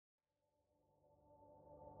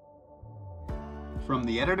From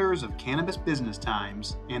the editors of Cannabis Business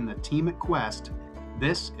Times and the team at Quest,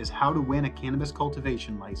 this is How to Win a Cannabis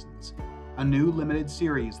Cultivation License, a new limited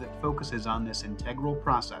series that focuses on this integral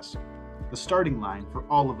process, the starting line for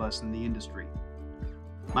all of us in the industry.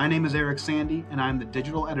 My name is Eric Sandy, and I'm the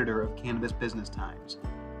digital editor of Cannabis Business Times.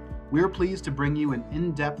 We're pleased to bring you an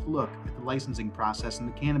in-depth look at the licensing process in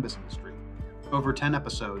the cannabis industry, over 10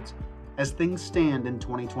 episodes, as things stand in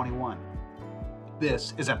 2021.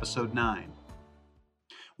 This is episode 9.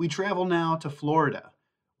 We travel now to Florida,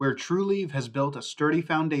 where Trulieve has built a sturdy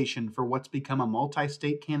foundation for what's become a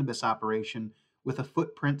multi-state cannabis operation with a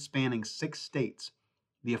footprint spanning 6 states,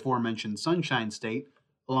 the aforementioned Sunshine State,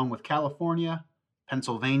 along with California,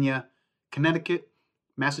 Pennsylvania, Connecticut,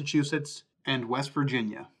 Massachusetts, and West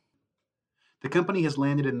Virginia. The company has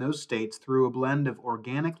landed in those states through a blend of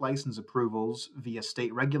organic license approvals via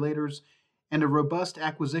state regulators and a robust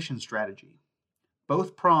acquisition strategy.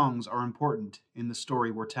 Both prongs are important in the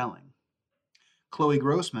story we're telling. Chloe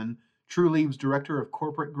Grossman, Trulieve's Director of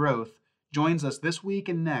Corporate Growth, joins us this week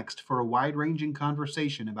and next for a wide-ranging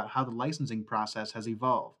conversation about how the licensing process has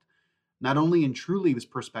evolved, not only in Trulieve's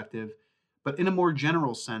perspective, but in a more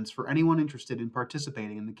general sense for anyone interested in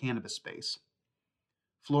participating in the cannabis space.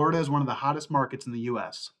 Florida is one of the hottest markets in the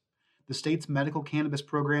U.S. The state's medical cannabis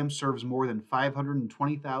program serves more than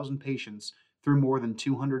 520,000 patients through more than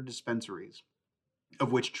 200 dispensaries,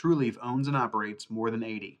 of which Trulieve owns and operates more than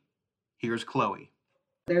 80. Here's Chloe.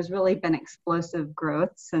 There's really been explosive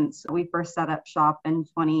growth since we first set up shop in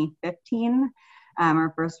 2015,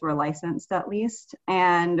 or first were licensed at least,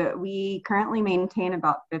 and we currently maintain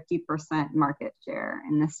about 50% market share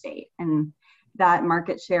in the state. And that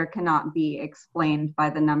market share cannot be explained by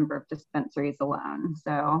the number of dispensaries alone.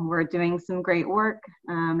 So we're doing some great work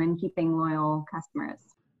and keeping loyal customers.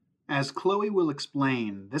 As Chloe will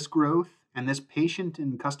explain, this growth and this patient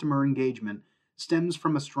and customer engagement stems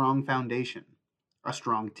from a strong foundation, a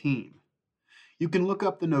strong team. You can look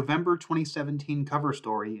up the November 2017 cover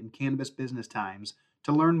story in Cannabis Business Times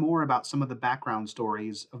to learn more about some of the background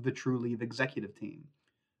stories of the Trulieve executive team.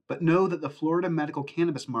 But know that the Florida medical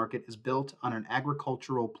cannabis market is built on an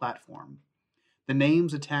agricultural platform. The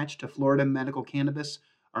names attached to Florida medical cannabis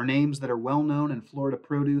are names that are well known in Florida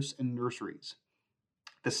produce and nurseries.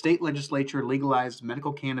 The state legislature legalized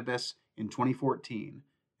medical cannabis in 2014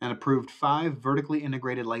 and approved 5 vertically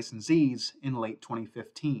integrated licensees in late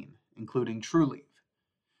 2015, including Trulieve.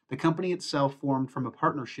 The company itself formed from a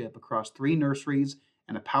partnership across 3 nurseries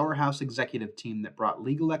and a powerhouse executive team that brought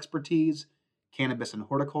legal expertise, cannabis and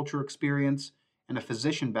horticulture experience, and a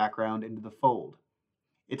physician background into the fold.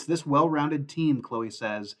 It's this well-rounded team, Chloe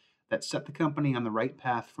says, that set the company on the right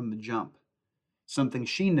path from the jump, something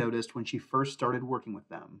she noticed when she first started working with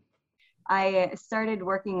them. I started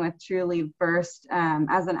working with Trulieve first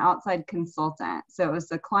as an outside consultant. So it was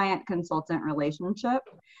a client-consultant relationship.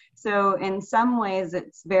 So in some ways,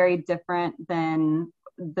 it's very different than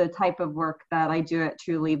the type of work that I do at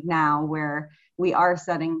Trulieve now, where we are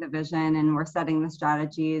setting the vision and we're setting the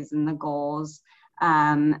strategies and the goals.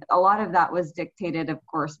 A lot of that was dictated, of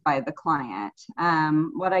course, by the client.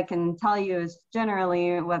 What I can tell you is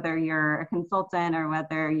generally, whether you're a consultant or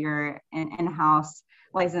whether you're an in-house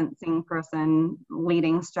licensing person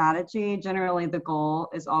leading strategy, generally the goal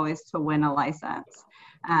is always to win a license.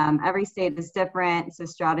 Every state is different, so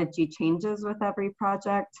strategy changes with every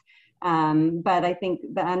project. But I think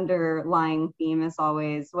the underlying theme is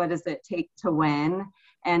always, what does it take to win?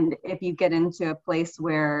 And if you get into a place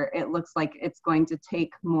where it looks like it's going to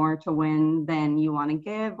take more to win than you want to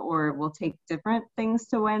give, or will take different things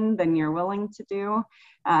to win than you're willing to do,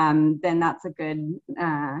 then that's a good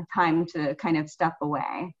time to kind of step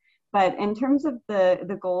away. But in terms of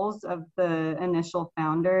the goals of the initial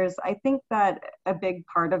founders, I think that a big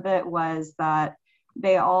part of it was that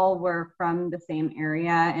they all were from the same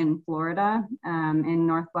area in Florida, in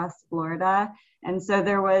Northwest Florida. And so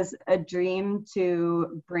there was a dream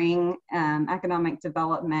to bring economic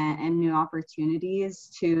development and new opportunities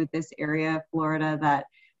to this area of Florida that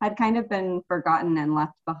had kind of been forgotten and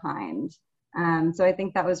left behind. So I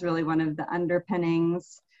think that was really one of the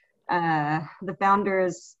underpinnings. The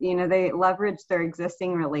founders, they leveraged their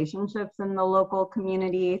existing relationships in the local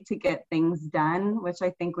community to get things done, which I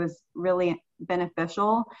think was really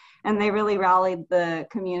beneficial. And they really rallied the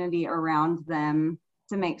community around them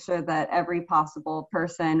to make sure that every possible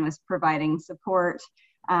person was providing support,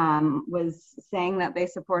 was saying that they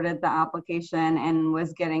supported the application, and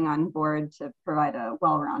was getting on board to provide a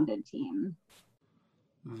well-rounded team.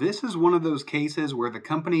 This is one of those cases where the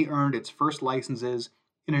company earned its first licenses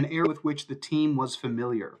in an area with which the team was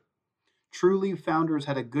familiar. Trulieve founders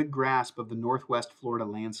had a good grasp of the Northwest Florida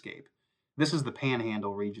landscape. This is the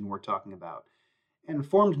Panhandle region we're talking about, and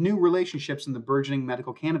formed new relationships in the burgeoning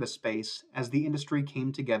medical cannabis space as the industry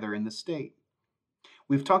came together in the state.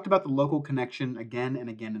 We've talked about the local connection again and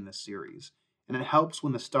again in this series, and it helps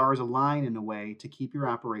when the stars align in a way to keep your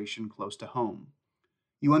operation close to home.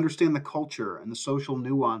 You understand the culture and the social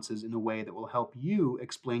nuances in a way that will help you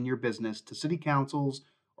explain your business to city councils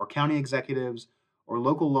or county executives or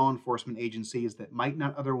local law enforcement agencies that might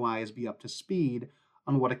not otherwise be up to speed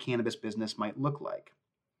on what a cannabis business might look like.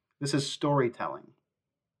 This is storytelling.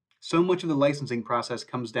 So much of the licensing process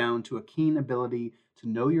comes down to a keen ability to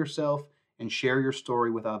know yourself and share your story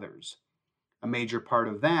with others. A major part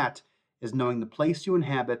of that is knowing the place you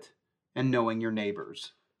inhabit and knowing your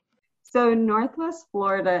neighbors. So Northwest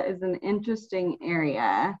Florida is an interesting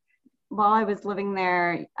area. While I was living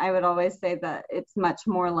there, I would always say that it's much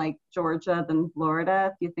more like Georgia than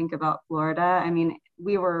Florida. If you think about Florida, I mean,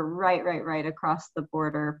 we were right across the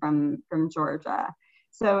border from Georgia.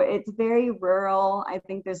 So it's very rural. I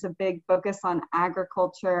think there's a big focus on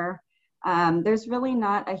agriculture. There's really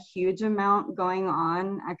not a huge amount going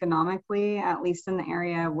on economically, at least in the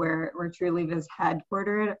area where Trulieve is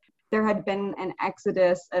headquartered. There had been an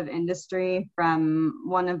exodus of industry from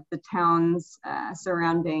one of the towns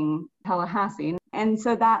surrounding Tallahassee. And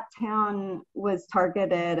so that town was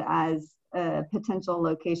targeted as a potential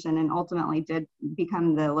location and ultimately did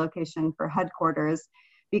become the location for headquarters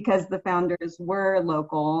because the founders were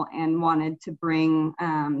local and wanted to bring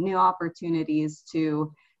new opportunities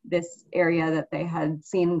to this area that they had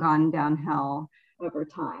seen gone downhill over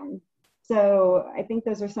time. So I think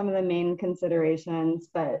those are some of the main considerations,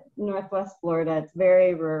 but Northwest Florida, it's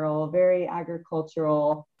very rural, very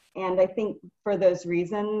agricultural. And I think for those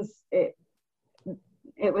reasons, it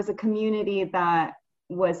was a community that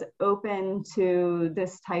was open to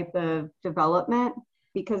this type of development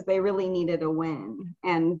because they really needed a win.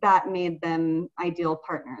 And that made them ideal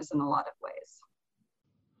partners in a lot of ways.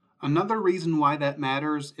 Another reason why that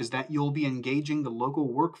matters is that you'll be engaging the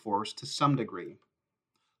local workforce to some degree.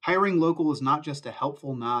 Hiring local is not just a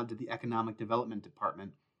helpful nod to the Economic Development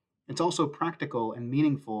Department, it's also practical and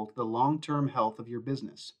meaningful to the long-term health of your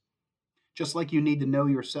business. Just like you need to know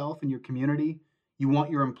yourself and your community, you want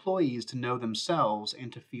your employees to know themselves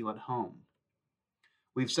and to feel at home.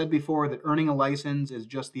 We've said before that earning a license is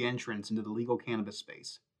just the entrance into the legal cannabis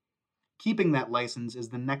space. Keeping that license is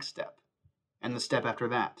the next step, and the step after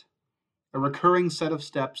that. A recurring set of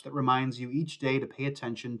steps that reminds you each day to pay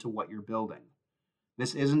attention to what you're building.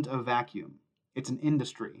 This isn't a vacuum, it's an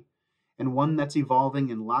industry, and one that's evolving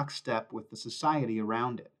in lockstep with the society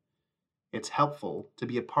around it. It's helpful to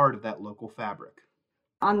be a part of that local fabric.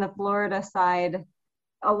 On the Florida side,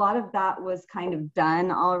 a lot of that was kind of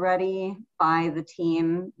done already by the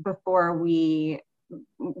team before we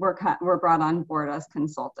were brought on board as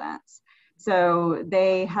consultants. So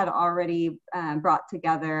they had already brought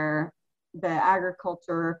together the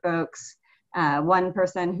agriculture folks, one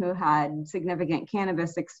person who had significant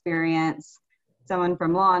cannabis experience, someone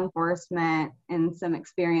from law enforcement, and some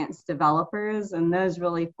experienced developers. And those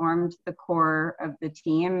really formed the core of the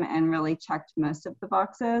team and really checked most of the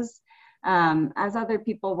boxes. As other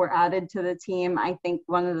people were added to the team, I think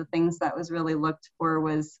one of the things that was really looked for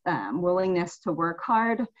was willingness to work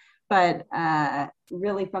hard. But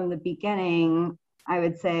really from the beginning, I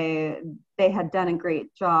would say they had done a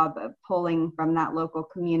great job of pulling from that local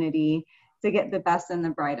community to get the best and the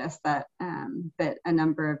brightest that fit a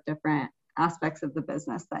number of different aspects of the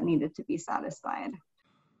business that needed to be satisfied.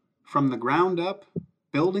 From the ground up,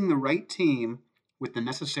 building the right team with the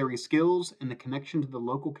necessary skills and the connection to the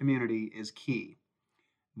local community is key.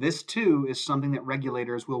 This, too, is something that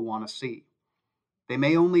regulators will want to see. They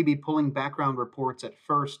may only be pulling background reports at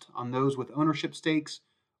first on those with ownership stakes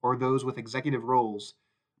or those with executive roles,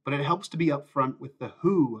 but it helps to be upfront with the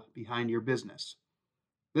who behind your business.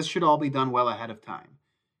 This should all be done well ahead of time.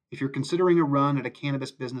 If you're considering a run at a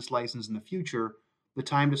cannabis business license in the future, the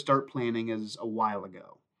time to start planning is a while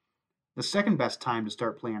ago. The second best time to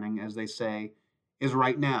start planning, as they say, is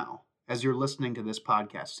right now, as you're listening to this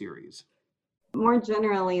podcast series. More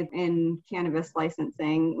generally in cannabis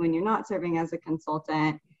licensing, when you're not serving as a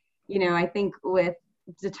consultant, I think with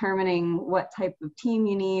determining what type of team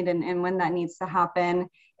you need and when that needs to happen,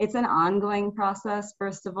 it's an ongoing process,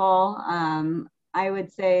 first of all. I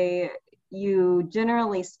would say you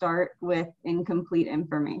generally start with incomplete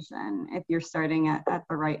information if you're starting at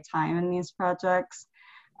the right time in these projects.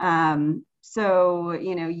 So,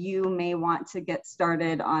 you may want to get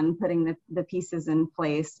started on putting the pieces in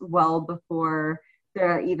place well before there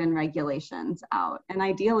are even regulations out, and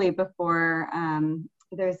ideally before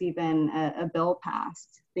there's even a bill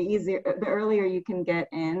passed. The earlier you can get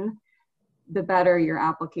in, the better your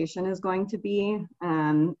application is going to be.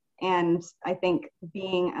 And I think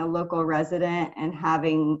being a local resident and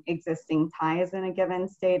having existing ties in a given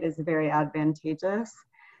state is very advantageous.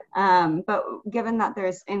 But given that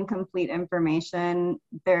there's incomplete information,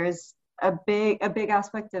 there's a big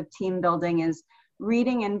aspect of team building is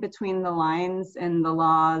reading in between the lines in the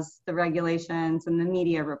laws, the regulations, and the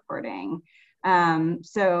media reporting.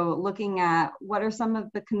 So looking at what are some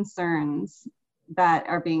of the concerns that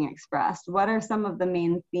are being expressed, what are some of the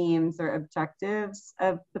main themes or objectives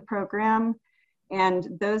of the program, and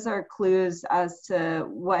those are clues as to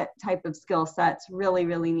what type of skill sets really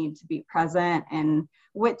need to be present and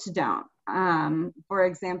which don't. For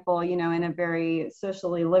example, in a very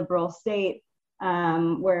socially liberal state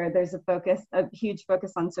where there's a huge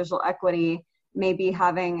focus on social equity, maybe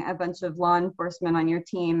having a bunch of law enforcement on your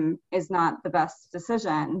team is not the best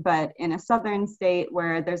decision. But in a southern state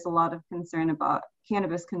where there's a lot of concern about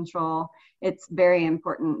cannabis control, it's very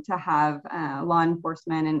important to have law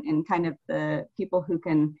enforcement and kind of the people who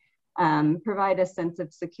can provide a sense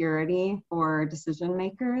of security for decision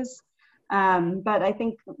makers. But I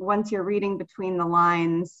think once you're reading between the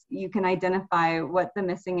lines, you can identify what the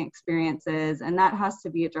missing experience is, and that has to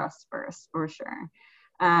be addressed first, for sure.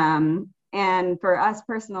 And for us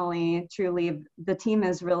personally, Trulieve, the team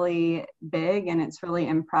is really big and it's really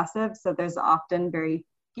impressive. So there's often very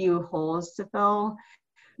few holes to fill.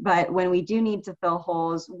 But when we do need to fill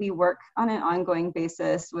holes, we work on an ongoing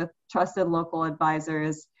basis with trusted local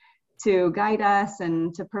advisors to guide us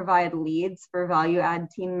and to provide leads for value add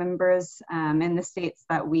team members in the states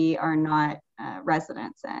that we are not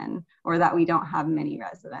residents in, or that we don't have many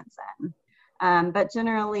residents in. But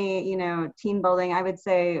generally, team building, I would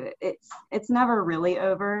say it's never really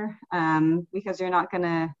over because you're not going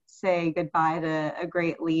to say goodbye to a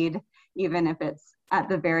great lead, even if it's at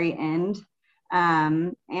the very end.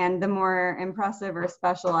 And the more impressive or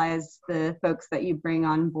specialized the folks that you bring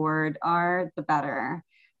on board are, the better.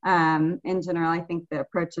 In general, I think the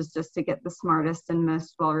approach is just to get the smartest and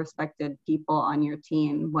most well-respected people on your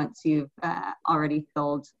team once you've already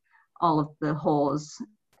filled all of the holes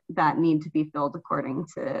that need to be filled according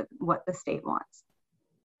to what the state wants.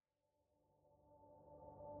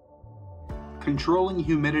 Controlling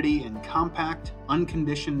humidity in compact,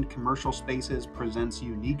 unconditioned commercial spaces presents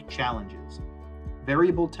unique challenges.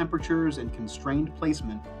 Variable temperatures and constrained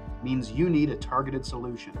placement means you need a targeted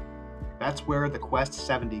solution. That's where the Quest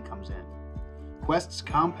 70 comes in. Quest's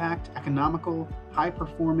compact, economical,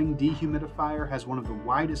 high-performing dehumidifier has one of the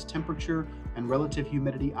widest temperature and relative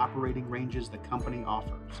humidity operating ranges the company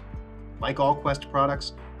offers. Like all Quest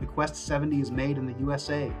products, the Quest 70 is made in the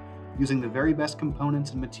USA, using the very best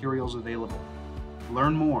components and materials available.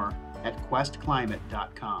 Learn more at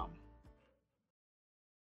questclimate.com.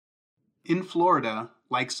 In Florida,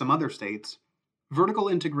 like some other states, vertical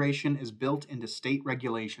integration is built into state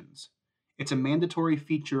regulations. It's a mandatory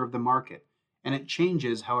feature of the market, and it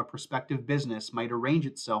changes how a prospective business might arrange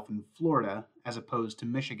itself in Florida as opposed to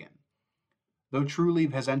Michigan. Though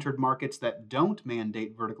Trulieve has entered markets that don't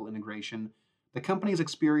mandate vertical integration, the company's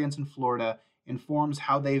experience in Florida informs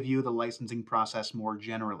how they view the licensing process more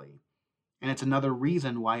generally. And it's another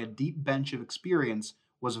reason why a deep bench of experience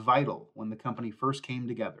was vital when the company first came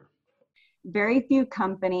together. Very few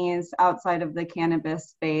companies outside of the cannabis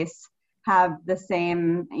space have the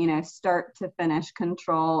same, start to finish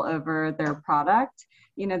control over their product.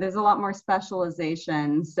 There's a lot more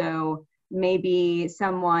specialization. So maybe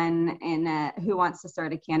someone who wants to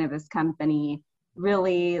start a cannabis company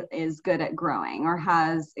really is good at growing or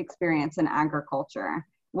has experience in agriculture.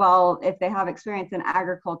 Well, if they have experience in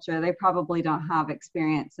agriculture, they probably don't have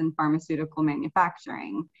experience in pharmaceutical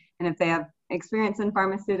manufacturing. And if they have experience in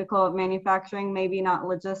pharmaceutical manufacturing, maybe not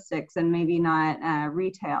logistics and maybe not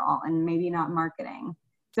retail and maybe not marketing.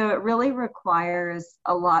 So it really requires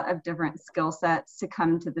a lot of different skill sets to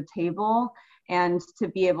come to the table and to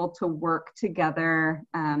be able to work together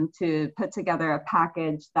to put together a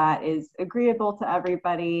package that is agreeable to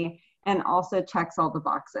everybody and also checks all the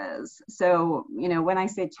boxes. So, when I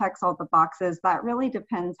say checks all the boxes, that really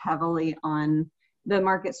depends heavily on the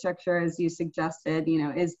market structure, as you suggested.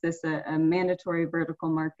 Is this a mandatory vertical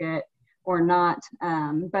market or not?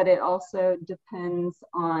 But it also depends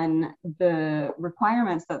on the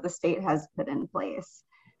requirements that the state has put in place.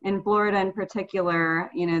 In Florida in particular,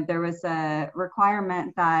 there was a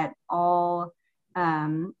requirement that all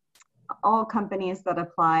companies that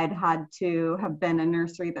applied had to have been a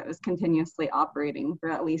nursery that was continuously operating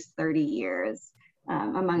for at least 30 years,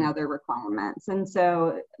 among other requirements. And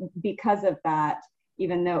so because of that,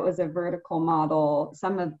 even though it was a vertical model,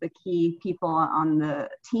 some of the key people on the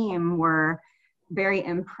team were very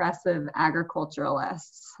impressive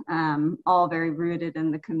agriculturalists, all very rooted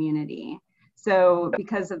in the community. So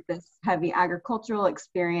because of this heavy agricultural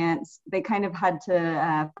experience, they kind of had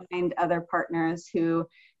to find other partners who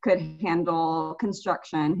could handle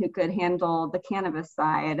construction, who could handle the cannabis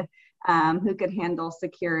side, who could handle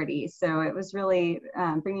security. So it was really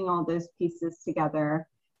bringing all those pieces together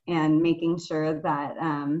and making sure that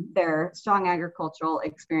their strong agricultural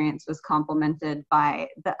experience was complemented by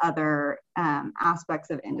the other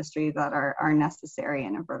aspects of industry that are necessary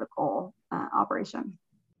in a vertical operation.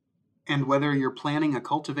 And whether you're planning a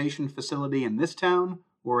cultivation facility in this town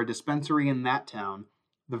or a dispensary in that town,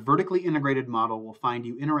 the vertically integrated model will find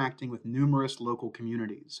you interacting with numerous local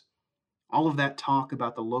communities. All of that talk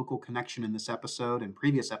about the local connection in this episode and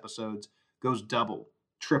previous episodes goes double,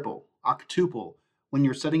 triple, octuple when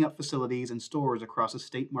you're setting up facilities and stores across a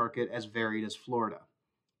state market as varied as Florida.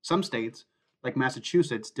 Some states, like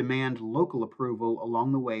Massachusetts, demand local approval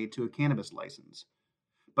along the way to a cannabis license.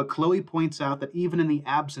 But Chloe points out that even in the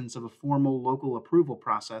absence of a formal local approval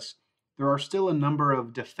process, there are still a number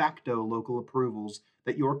of de facto local approvals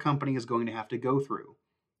that your company is going to have to go through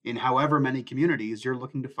in however many communities you're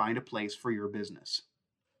looking to find a place for your business.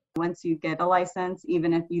 Once you get a license,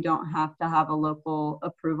 even if you don't have to have a local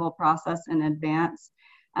approval process in advance,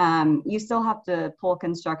 you still have to pull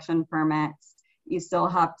construction permits. You still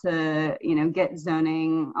have to, get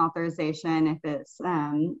zoning authorization if it's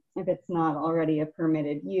not already a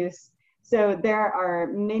permitted use. So there are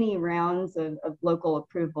many rounds of local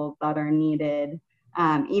approval that are needed,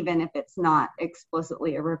 even if it's not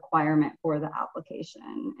explicitly a requirement for the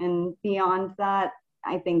application. And beyond that,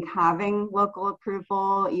 I think having local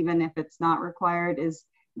approval, even if it's not required, is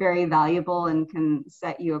very valuable and can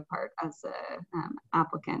set you apart as an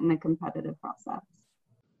applicant in a competitive process.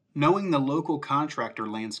 Knowing the local contractor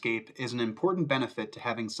landscape is an important benefit to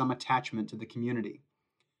having some attachment to the community.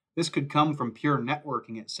 This could come from pure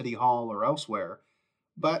networking at City Hall or elsewhere,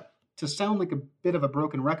 but to sound like a bit of a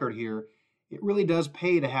broken record here, it really does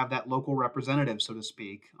pay to have that local representative, so to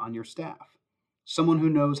speak, on your staff. Someone who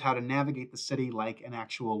knows how to navigate the city like an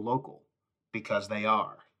actual local, because they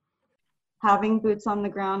are. Having boots on the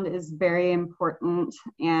ground is very important,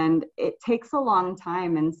 and it takes a long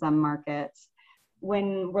time in some markets.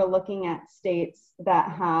 When we're looking at states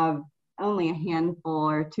that have only a handful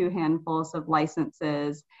or two handfuls of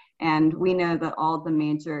licenses, and we know that all the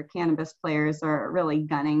major cannabis players are really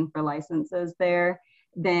gunning for licenses there,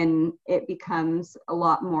 then it becomes a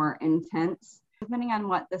lot more intense. Depending on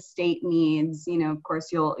what the state needs, of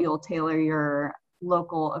course, you'll tailor your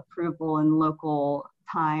local approval and local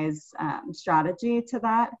ties strategy to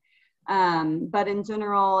that. But in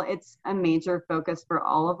general, it's a major focus for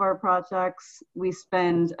all of our projects. We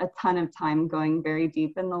spend a ton of time going very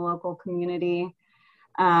deep in the local community.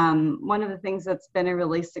 One of the things that's been a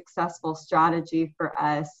really successful strategy for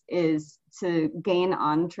us is to gain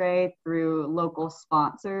entree through local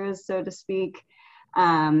sponsors, so to speak.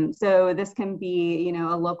 So this can be,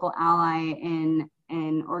 a local ally in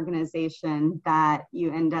an organization that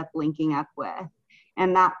you end up linking up with.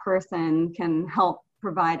 And that person can help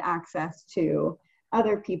provide access to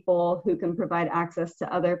other people who can provide access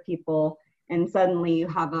to other people. And suddenly you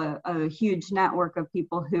have a huge network of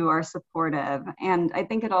people who are supportive. And I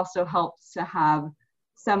think it also helps to have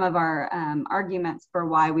some of our arguments for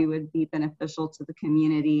why we would be beneficial to the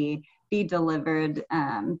community be delivered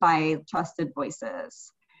by trusted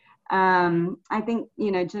voices. I think,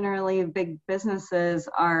 generally big businesses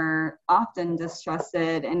are often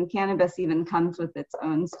distrusted, and cannabis even comes with its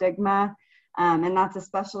own stigma. And that's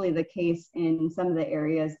especially the case in some of the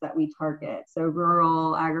areas that we target. So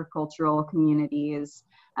rural agricultural communities,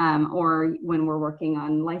 or when we're working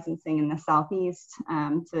on licensing in the Southeast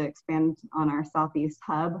to expand on our Southeast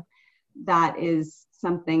hub, that is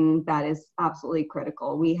something that is absolutely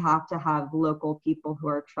critical. We have to have local people who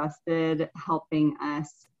are trusted helping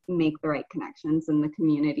us make the right connections in the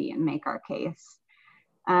community and make our case.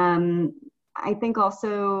 I think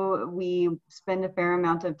also we spend a fair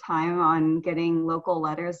amount of time on getting local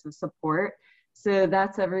letters of support. So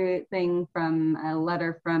that's everything from a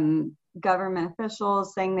letter from government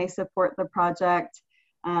officials saying they support the project,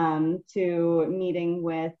 to meeting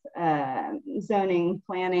with zoning,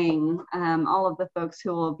 planning, all of the folks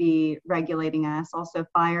who will be regulating us, also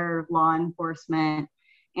fire, law enforcement,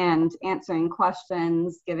 and answering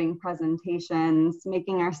questions, giving presentations,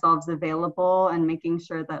 making ourselves available and making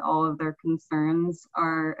sure that all of their concerns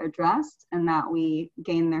are addressed and that we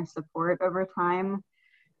gain their support over time.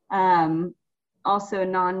 Also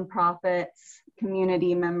nonprofits,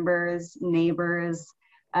 community members, neighbors,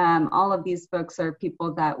 all of these folks are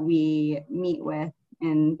people that we meet with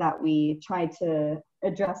and that we try to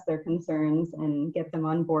address their concerns and get them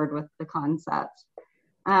on board with the concept.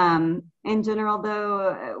 In general,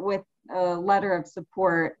 though, with a letter of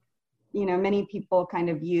support, many people kind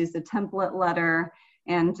of use a template letter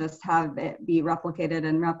and just have it be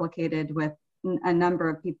replicated with a number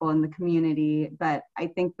of people in the community. But I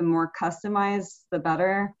think the more customized, the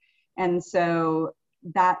better. And so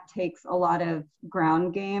that takes a lot of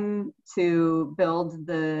ground game to build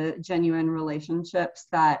the genuine relationships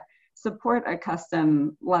that support a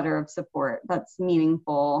custom letter of support that's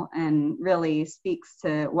meaningful and really speaks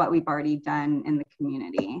to what we've already done in the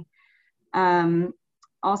community.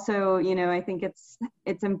 Also, I think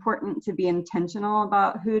it's important to be intentional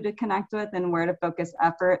about who to connect with and where to focus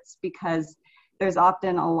efforts, because there's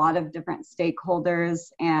often a lot of different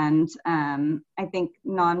stakeholders, and I think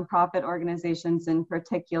nonprofit organizations in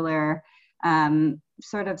particular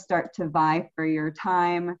sort of start to vie for your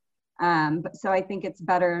time. So I think it's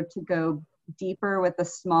better to go deeper with a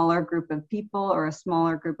smaller group of people or a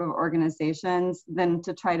smaller group of organizations than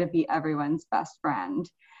to try to be everyone's best friend.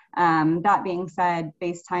 That being said,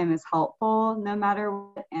 FaceTime is helpful no matter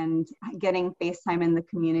what, and getting FaceTime in the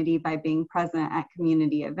community by being present at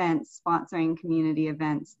community events, sponsoring community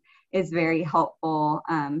events is very helpful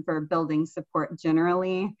for building support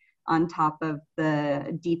generally, on top of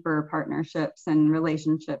the deeper partnerships and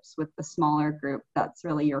relationships with the smaller group that's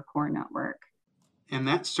really your core network. And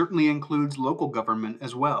that certainly includes local government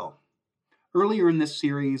as well. Earlier in this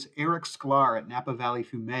series, Eric Sklar at Napa Valley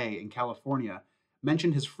Fumé in California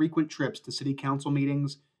mentioned his frequent trips to city council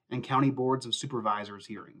meetings and county boards of supervisors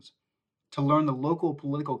hearings to learn the local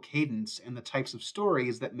political cadence and the types of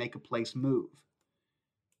stories that make a place move.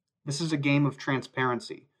 This is a game of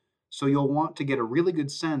transparency, so you'll want to get a really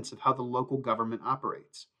good sense of how the local government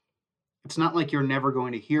operates. It's not like you're never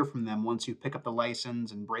going to hear from them once you pick up the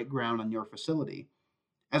license and break ground on your facility.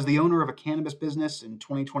 As the owner of a cannabis business in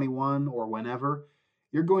 2021 or whenever,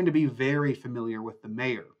 you're going to be very familiar with the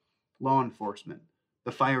mayor, law enforcement,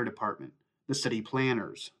 the fire department, the city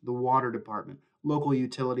planners, the water department, local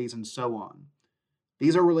utilities, and so on.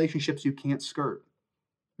 These are relationships you can't skirt.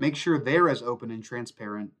 Make sure they're as open and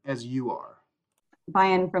transparent as you are.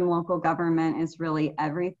 Buy-in from local government is really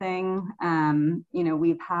everything.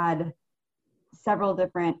 We've had several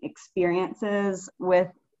different experiences with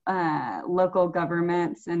local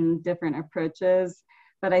governments and different approaches,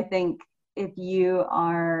 but I think if you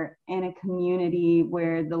are in a community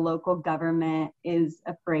where the local government is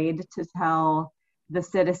afraid to tell the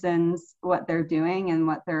citizens what they're doing and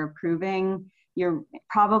what they're approving, you're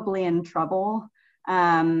probably in trouble,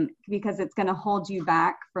 because it's going to hold you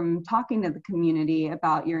back from talking to the community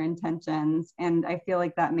about your intentions. And I feel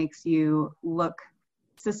like that makes you look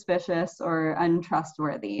suspicious or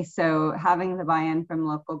untrustworthy. So having the buy-in from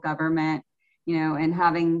local government, and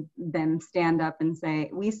having them stand up and say,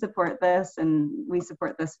 we support this and we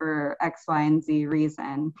support this for X, Y, and Z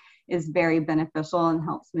reason, is very beneficial and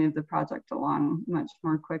helps move the project along much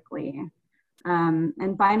more quickly.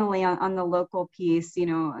 And finally, on the local piece,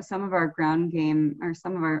 some of our ground game, or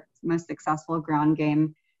some of our most successful ground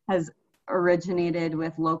game, has originated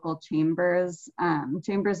with local chambers.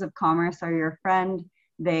 Chambers of commerce are your friend.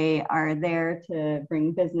 They are there to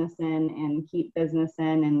bring business in and keep business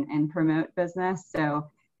in and promote business.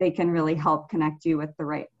 So they can really help connect you with the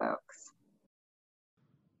right folks.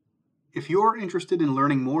 If you're interested in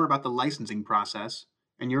learning more about the licensing process,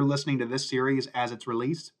 and you're listening to this series as it's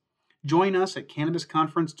released, join us at Cannabis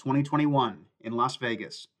Conference 2021 in Las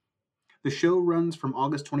Vegas. The show runs from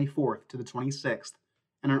August 24th to the 26th,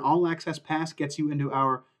 and an all-access pass gets you into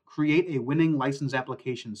our Create a Winning License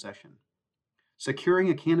Application session. Securing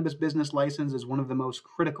a cannabis business license is one of the most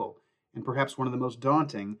critical, and perhaps one of the most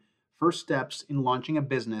daunting, first steps in launching a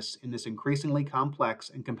business in this increasingly complex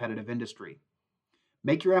and competitive industry.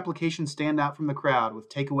 Make your application stand out from the crowd with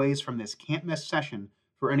takeaways from this can't-miss session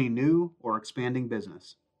for any new or expanding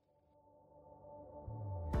business.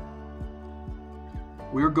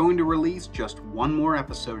 We're going to release just one more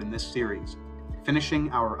episode in this series,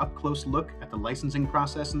 finishing our up-close look at the licensing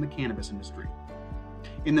process in the cannabis industry.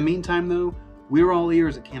 In the meantime, though, we're all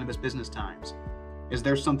ears at Cannabis Business Times. Is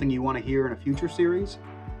there something you want to hear in a future series?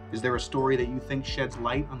 Is there a story that you think sheds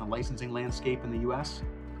light on the licensing landscape in the US?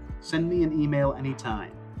 Send me an email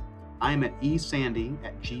anytime. I'm at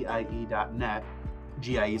esandy@gie.net.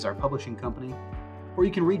 GIE is our publishing company. Or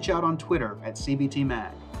you can reach out on Twitter at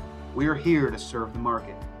CBTMag. We're here to serve the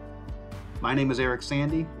market. My name is Eric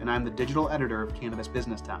Sandy, and I'm the digital editor of Cannabis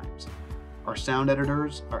Business Times. Our sound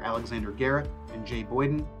editors are Alexander Garrett and Jay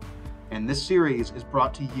Boyden, and this series is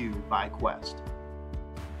brought to you by Quest.